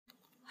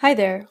Hi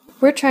there.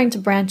 We're trying to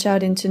branch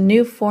out into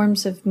new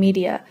forms of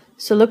media,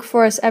 so look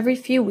for us every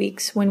few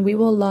weeks when we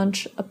will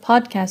launch a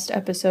podcast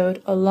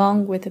episode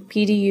along with a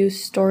PDU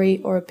story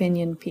or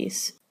opinion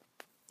piece.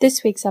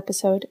 This week's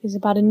episode is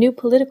about a new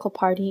political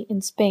party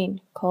in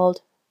Spain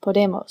called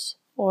Podemos,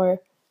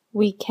 or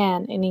We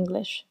Can in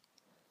English.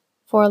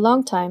 For a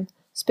long time,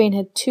 Spain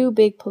had two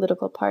big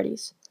political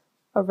parties,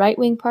 a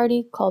right-wing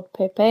party called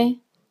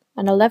PP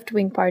and a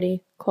left-wing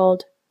party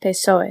called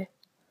PSOE.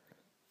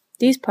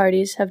 These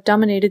parties have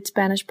dominated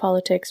Spanish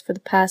politics for the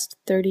past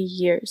 30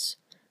 years,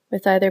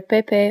 with either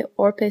PP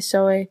or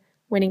PSOE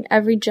winning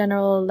every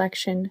general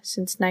election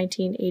since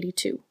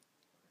 1982.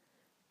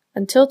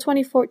 Until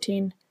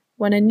 2014,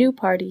 when a new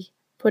party,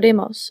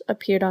 Podemos,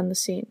 appeared on the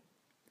scene.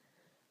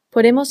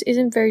 Podemos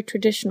isn't very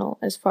traditional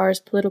as far as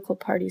political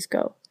parties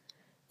go.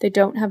 They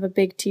don't have a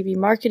big TV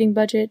marketing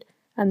budget,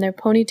 and their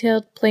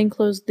ponytailed,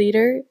 plainclothes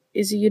leader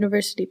is a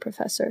university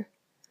professor.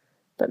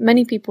 But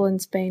many people in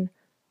Spain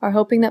are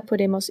hoping that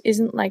Podemos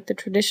isn't like the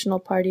traditional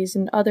parties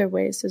in other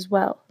ways as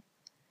well.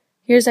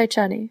 Here's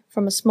Aichani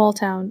from a small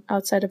town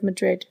outside of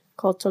Madrid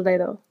called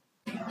Toledo.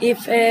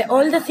 If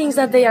all the things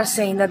that they are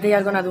saying that they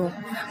are gonna do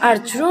are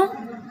true,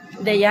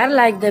 they are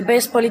like the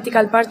best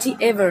political party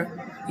ever.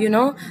 You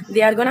know,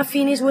 they are gonna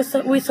finish with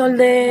all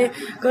the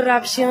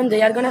corruption.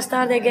 They are gonna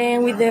start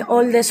again with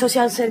all the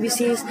social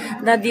services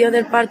that the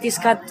other parties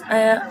cut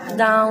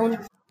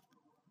down.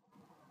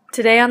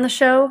 Today on the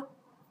show,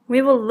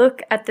 we will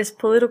look at this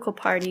political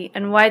party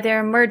and why their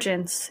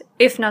emergence,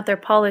 if not their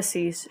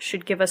policies,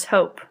 should give us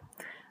hope.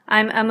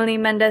 I'm Emily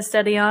Mendez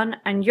de Leon,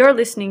 and you're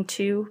listening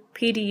to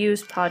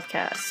PDU's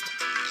podcast.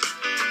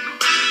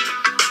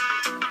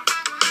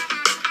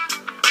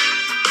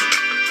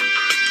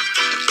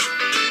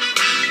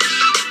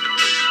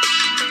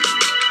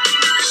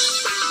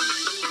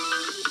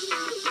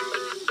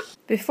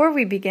 Before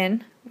we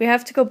begin, we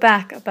have to go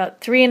back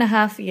about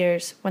 3.5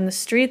 years when the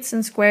streets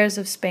and squares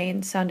of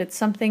Spain sounded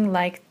something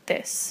like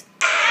this.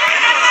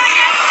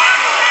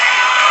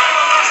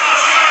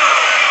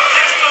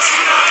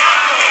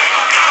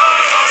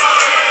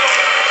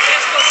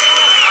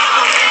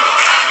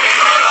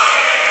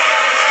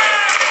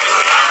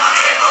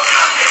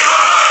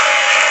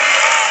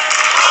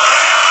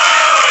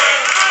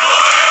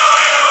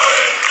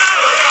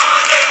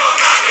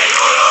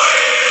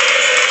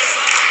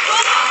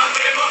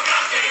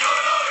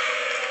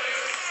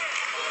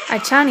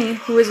 Aichani,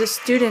 who was a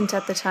student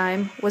at the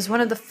time, was one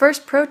of the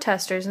first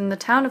protesters in the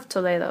town of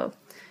Toledo.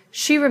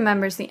 She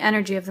remembers the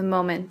energy of the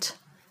moment.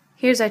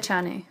 Here's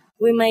Aichani.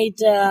 We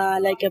made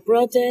like a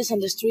protest on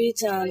the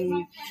streets,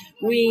 and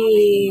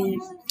we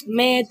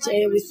met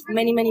with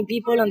many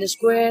people on the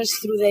squares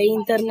through the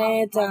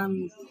internet,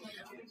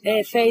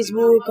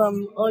 Facebook,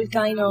 all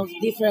kind of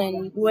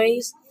different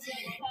ways.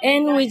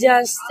 And we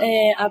just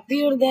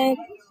appeared there,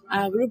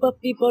 a group of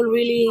people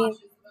really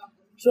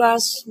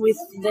trust with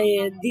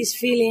this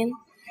feeling,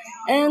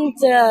 and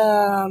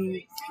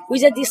we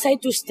just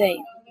decided to stay,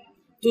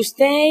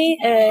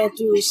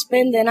 to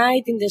spend the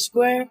night in the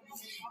square,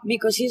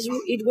 because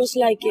it was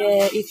like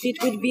if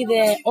it would be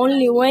the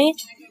only way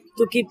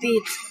to keep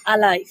it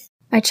alive.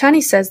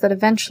 Aichani says that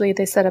eventually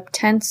they set up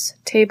tents,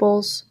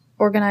 tables,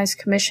 organized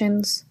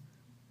commissions.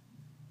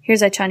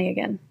 Here's Aichani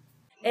again.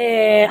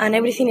 And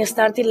everything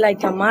started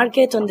like a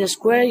market on the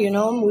square, you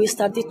know. We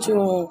started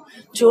to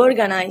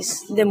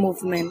organize the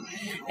movement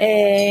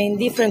in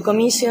different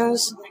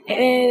commissions,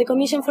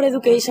 commission for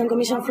education,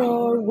 commission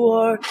for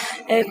work,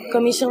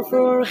 commission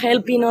for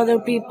helping other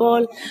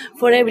people,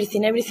 for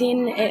everything.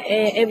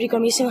 Every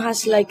commission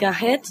has like a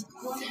head,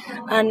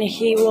 and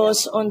he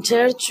was on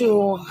chair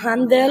to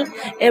handle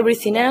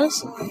everything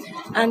else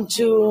and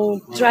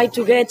to try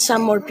to get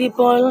some more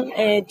people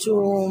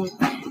to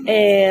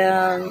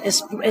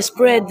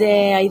spread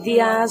the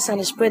ideas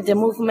and spread the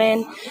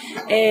movement.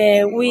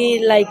 We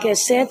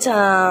set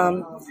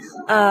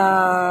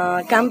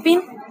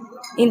camping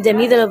in the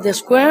middle of the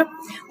square.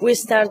 We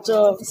start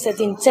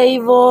setting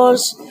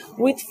tables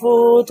with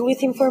food,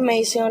 with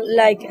information,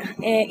 like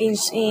in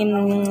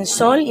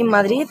Sol, in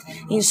Madrid,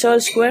 in Sol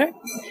Square.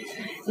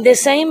 The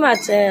same at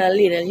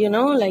Lidl, you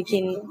know, like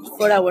in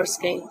 4-hour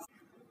scale.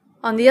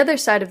 On the other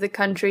side of the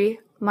country,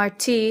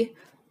 Martí,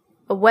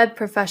 a web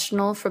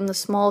professional from the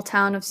small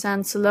town of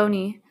San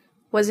Celoni,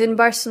 was in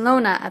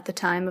Barcelona at the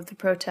time of the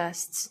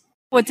protests.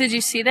 What did you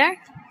see there?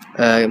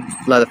 A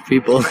lot of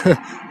people and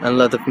a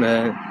lot of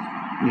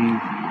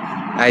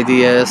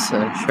ideas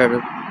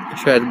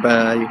shared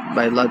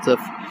by lots of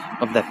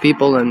the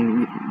people,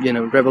 and, you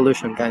know,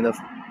 revolution kind of.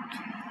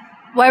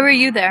 Why were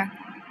you there?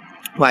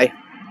 Why?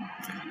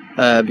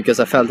 Because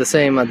I felt the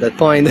same at that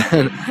point,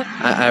 and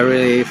I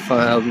really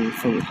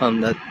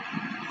found that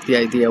the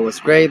idea was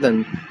great,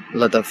 and a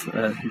lot of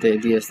the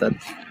ideas that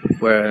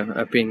were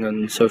appearing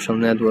on social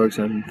networks,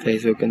 on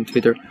Facebook and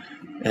Twitter,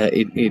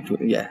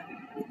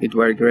 it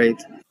were great.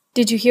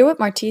 Did you hear what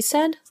Martí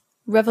said?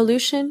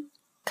 Revolution?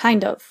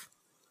 Kind of.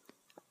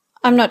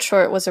 I'm not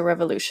sure it was a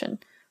revolution,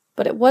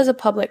 but it was a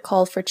public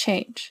call for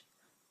change.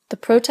 The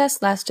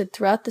protest lasted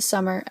throughout the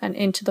summer and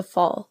into the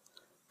fall.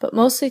 but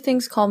mostly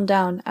things calmed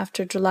down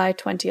after July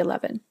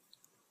 2011.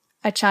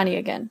 Achani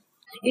again.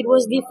 It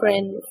was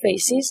different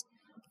phases.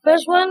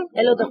 First one,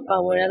 a lot of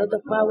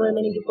power.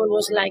 Many people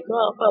was like,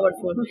 oh,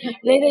 powerful.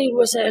 Later it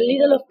was a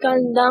little of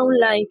calm down,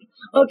 like,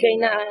 okay,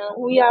 now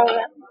we are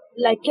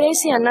like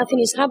crazy and nothing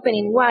is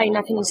happening. Why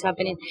nothing is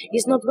happening?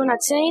 It's not gonna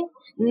change.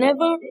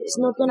 Never. It's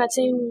not gonna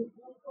change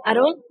at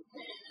all.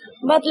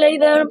 But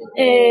later,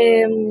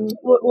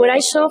 what I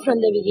saw from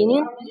the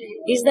beginning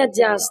is that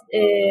just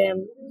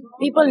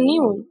people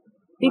knew,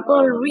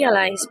 people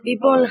realized,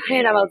 people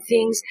heard about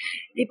things,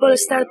 people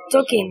start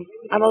talking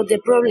about the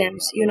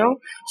problems, you know.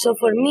 So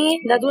for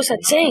me, that was a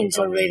change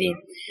already.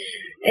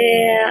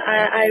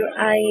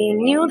 I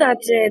knew that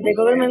the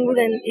government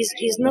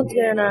is not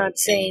gonna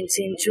change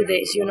in 2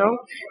 days, you know.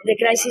 The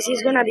crisis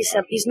is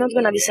not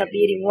gonna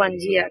disappear in 1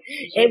 year.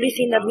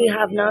 Everything that we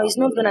have now is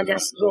not gonna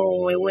just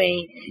go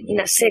away in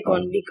a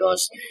second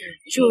because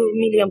 2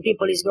 million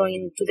people is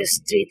going to the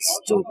streets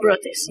to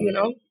protest, you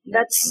know.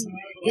 That's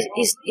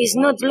is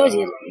not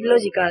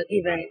logical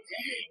even.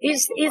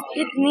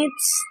 It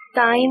needs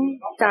time,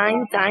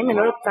 a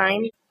lot of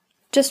time.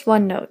 Just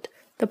one note.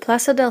 The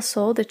Plaza del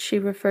Sol that she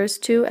refers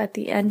to at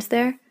the end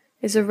there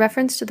is a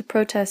reference to the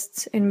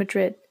protests in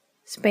Madrid,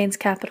 Spain's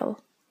capital.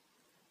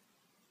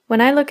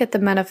 When I look at the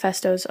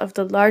manifestos of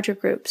the larger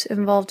groups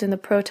involved in the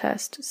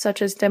protest,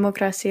 such as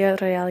Democracia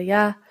Real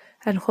Ya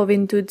and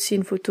Juventud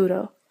Sin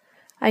Futuro,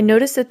 I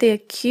notice that they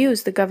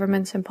accuse the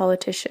governments and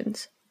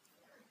politicians.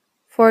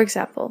 For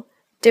example,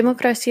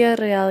 Democracia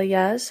Real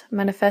Ya's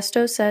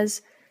manifesto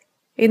says,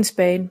 "In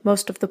Spain,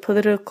 most of the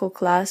political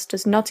class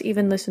does not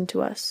even listen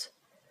to us."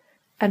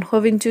 And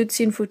Juventud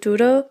Sin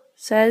Futuro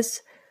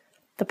says,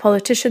 "The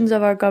politicians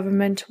of our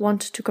government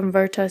want to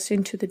convert us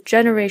into the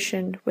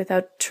generation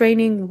without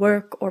training,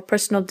 work, or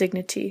personal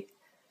dignity."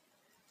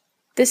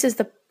 This is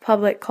the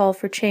public call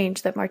for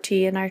change that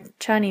Martí and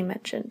Achani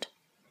mentioned.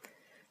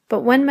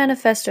 But when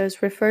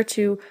manifestos refer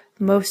to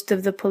most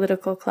of the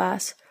political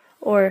class,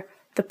 or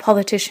the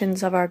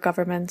politicians of our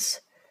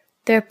governments,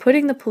 they are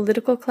putting the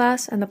political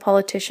class and the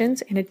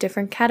politicians in a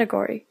different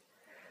category.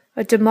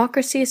 A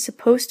democracy is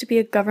supposed to be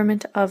a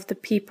government of the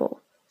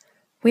people.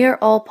 We are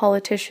all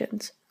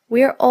politicians.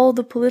 We are all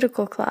the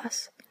political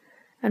class.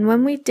 And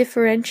when we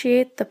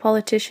differentiate the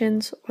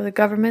politicians or the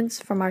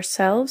governments from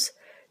ourselves,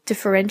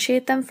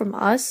 differentiate them from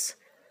us,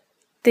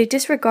 they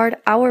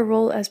disregard our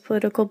role as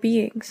political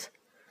beings.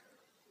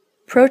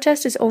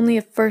 Protest is only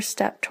a first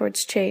step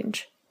towards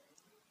change.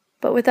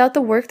 But without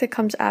the work that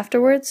comes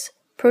afterwards,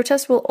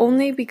 protests will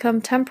only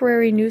become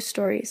temporary news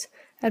stories,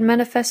 and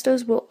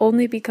manifestos will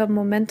only become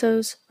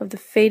mementos of the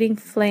fading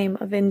flame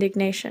of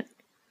indignation.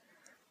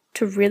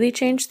 To really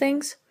change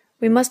things,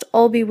 we must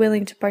all be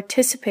willing to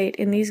participate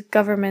in these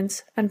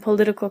governments and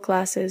political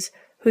classes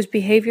whose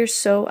behavior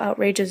so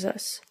outrages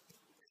us.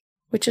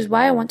 Which is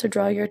why I want to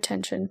draw your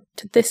attention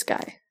to this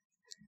guy.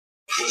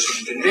 Pues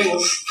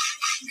entendemos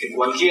que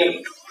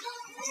cualquier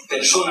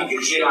persona que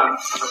quiera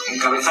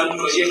encabezar un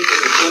proyecto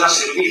que pueda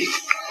servir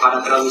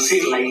para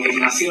traducir la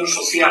indignación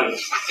social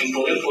en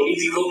poder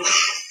político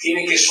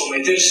tiene que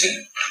someterse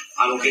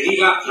a lo que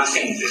diga la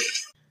gente.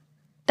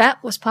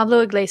 That was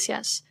Pablo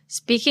Iglesias,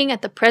 speaking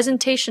at the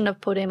presentation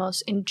of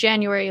Podemos in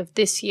January of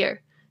this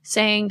year,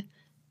 saying,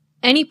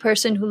 "Any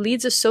person who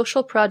leads a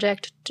social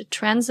project to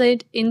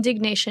translate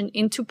indignation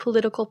into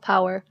political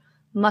power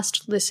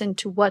must listen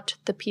to what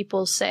the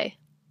people say."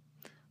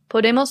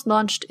 Podemos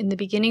launched in the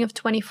beginning of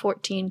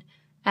 2014,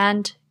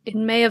 and,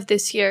 in May of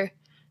this year,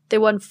 they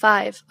won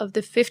 5 of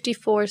the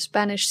 54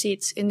 Spanish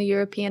seats in the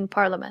European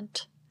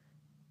Parliament.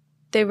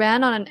 They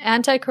ran on an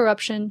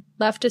anti-corruption,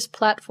 leftist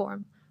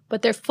platform,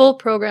 but their full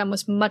program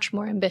was much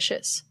more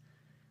ambitious.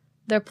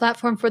 Their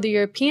platform for the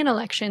European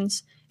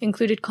elections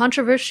included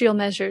controversial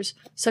measures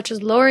such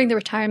as lowering the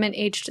retirement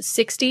age to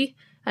 60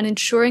 and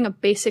ensuring a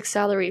basic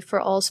salary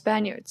for all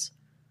Spaniards.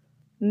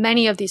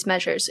 Many of these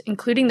measures,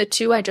 including the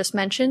 2 I just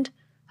mentioned,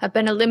 have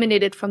been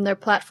eliminated from their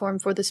platform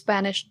for the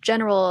Spanish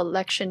general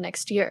election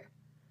next year.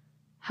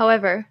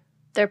 However,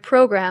 their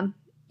program,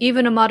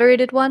 even a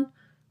moderated one,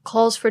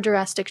 calls for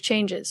drastic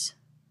changes.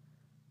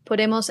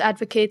 Podemos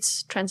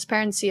advocates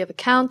transparency of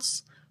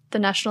accounts, the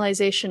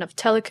nationalization of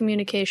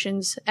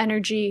telecommunications,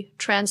 energy,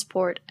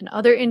 transport, and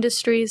other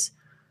industries.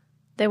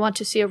 They want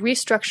to see a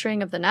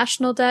restructuring of the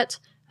national debt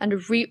and a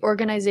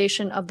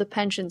reorganization of the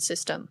pension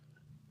system.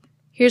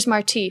 Here's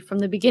Martí from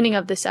the beginning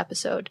of this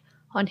episode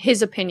on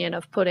his opinion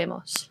of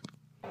Podemos.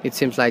 It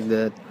seems like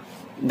that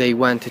they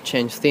want to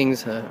change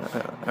things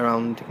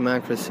around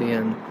democracy,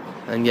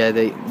 and yeah,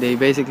 they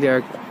basically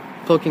are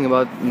talking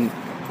about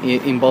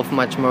involve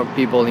much more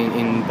people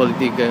in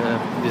political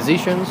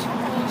decisions.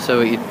 So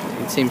it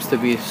seems to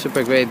be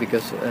super great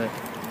because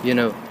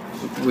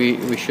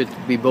we should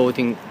be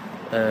voting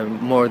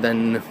more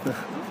than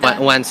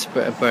once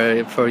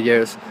per 4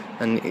 years,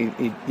 and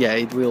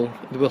it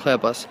will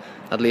help us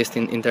at least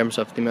in terms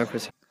of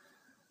democracy.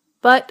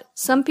 But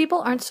some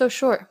people aren't so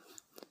sure.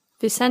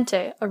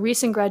 Vicente, a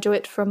recent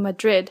graduate from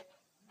Madrid,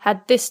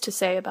 had this to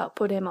say about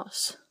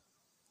Podemos.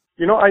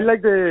 I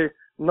like the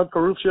not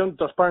corruption,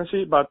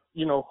 transparency, but,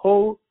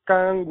 how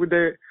can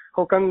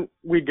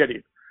we get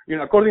it?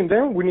 According to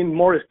them, we need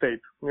more state,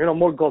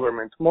 more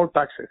government, more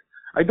taxes.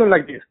 I don't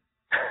like this.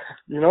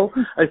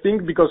 I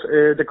think because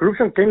the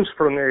corruption comes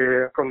from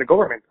the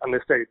government and the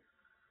state.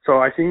 So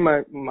I think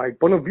my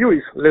point of view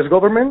is less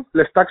government,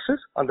 less taxes,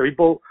 and the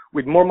people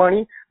with more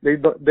money,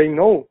 they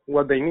know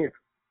what they need,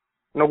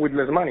 not with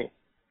less money.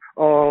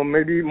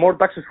 Maybe more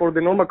taxes for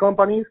the normal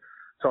companies.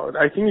 So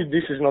I think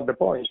this is not the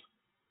point.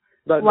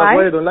 That's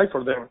why I don't like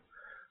for them.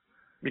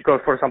 Because,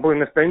 for example,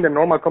 in Spain, the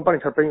normal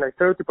companies are paying like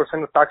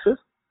 30% of taxes.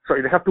 So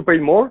if they have to pay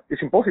more,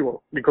 it's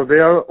impossible because they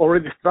are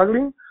already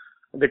struggling.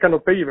 They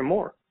cannot pay even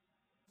more.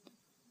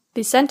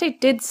 Vicente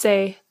did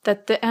say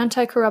that the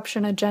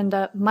anti-corruption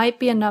agenda might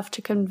be enough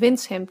to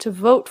convince him to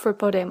vote for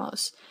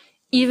Podemos,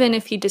 even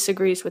if he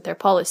disagrees with their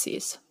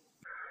policies.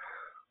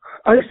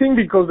 I think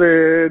because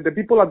the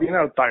people at the end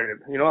are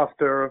tired,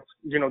 after,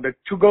 the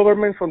two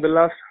governments from the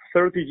last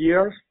 30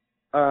 years,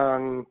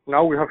 and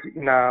now we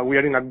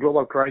are in a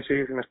global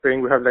crisis. In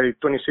Spain, we have like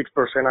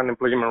 26%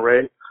 unemployment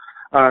rate,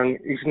 and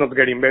it's not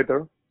getting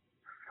better.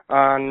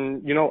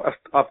 And,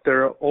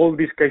 after all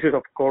these cases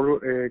of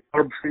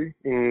corruption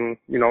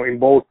in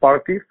both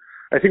parties,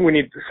 I think we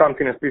need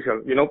something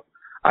special.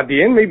 At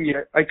the end, maybe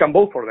I can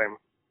vote for them,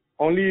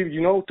 only,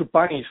 to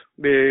punish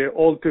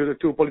all the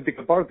two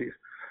political parties.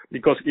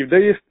 Because if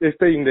they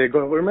stay in the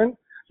government,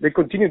 they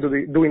continue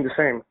doing the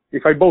same.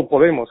 If I vote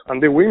Podemos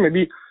and they win,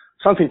 maybe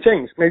something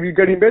changes. Maybe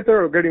getting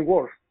better or getting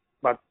worse.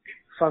 But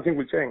something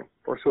will change,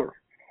 for sure.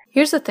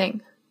 Here's the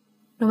thing.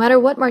 No matter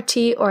what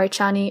Martí or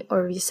Echani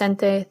or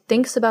Vicente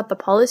thinks about the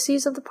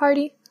policies of the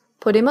party,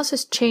 Podemos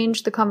has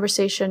changed the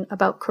conversation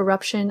about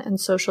corruption and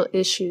social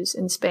issues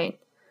in Spain.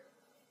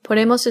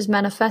 Podemos'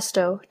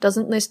 manifesto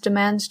doesn't list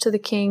demands to the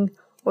king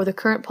or the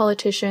current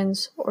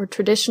politicians or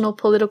traditional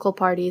political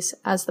parties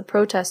as the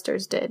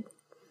protesters did.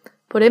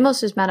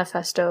 Podemos'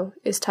 manifesto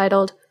is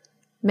titled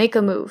Make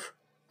a Move,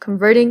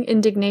 Converting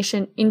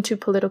Indignation into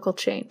Political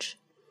Change.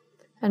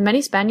 And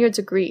many Spaniards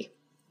agree.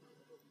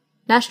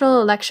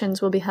 National elections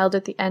will be held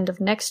at the end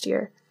of next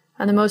year,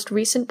 and the most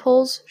recent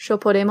polls show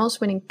Podemos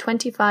winning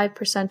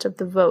 25% of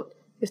the vote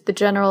if the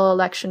general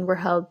election were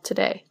held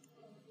today.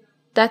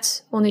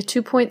 That's only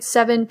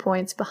 2.7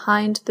 points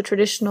behind the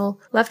traditional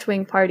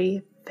left-wing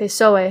party,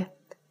 PSOE,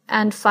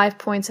 and 5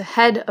 points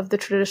ahead of the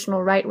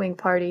traditional right-wing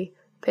party,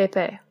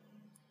 PP.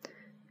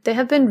 They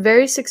have been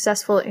very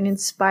successful in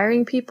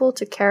inspiring people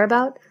to care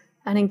about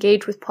and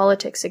engage with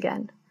politics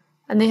again,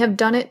 and they have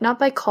done it not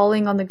by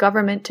calling on the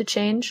government to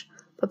change,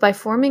 but by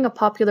forming a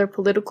popular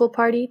political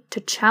party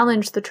to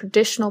challenge the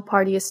traditional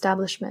party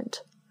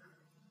establishment.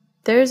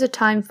 There is a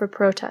time for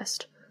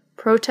protest.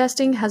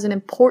 Protesting has an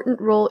important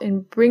role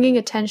in bringing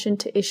attention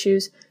to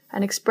issues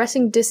and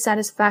expressing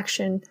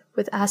dissatisfaction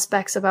with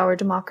aspects of our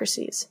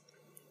democracies.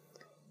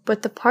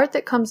 But the part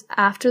that comes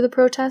after the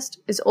protest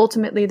is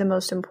ultimately the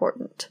most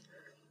important.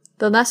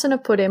 The lesson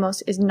of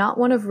Podemos is not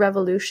one of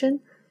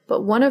revolution,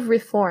 but one of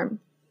reform.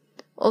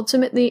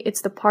 Ultimately,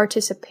 it's the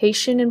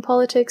participation in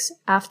politics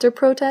after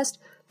protest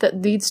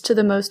that leads to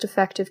the most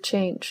effective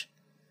change.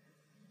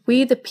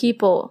 We, the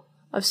people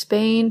of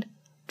Spain,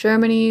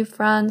 Germany,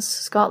 France,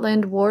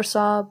 Scotland,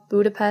 Warsaw,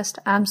 Budapest,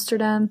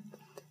 Amsterdam,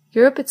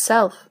 Europe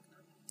itself,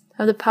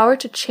 have the power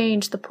to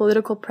change the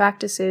political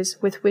practices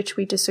with which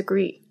we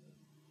disagree.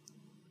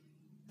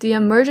 The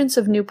emergence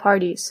of new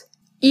parties,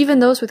 even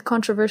those with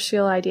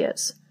controversial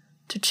ideas,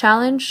 to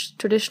challenge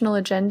traditional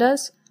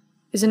agendas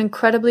is an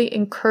incredibly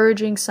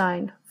encouraging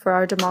sign for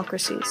our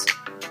democracies.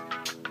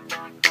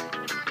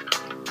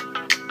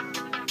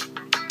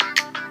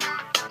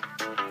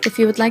 If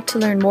you would like to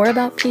learn more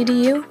about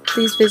PDU,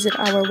 please visit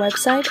our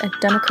website at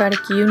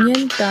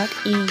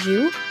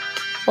democraticunion.eu.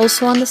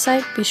 Also on the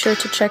site, be sure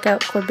to check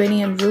out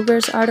Corbini and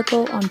Ruger's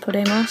article on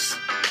Podemos.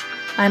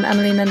 I'm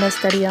Emily Mendez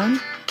de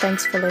Leon.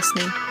 Thanks for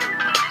listening.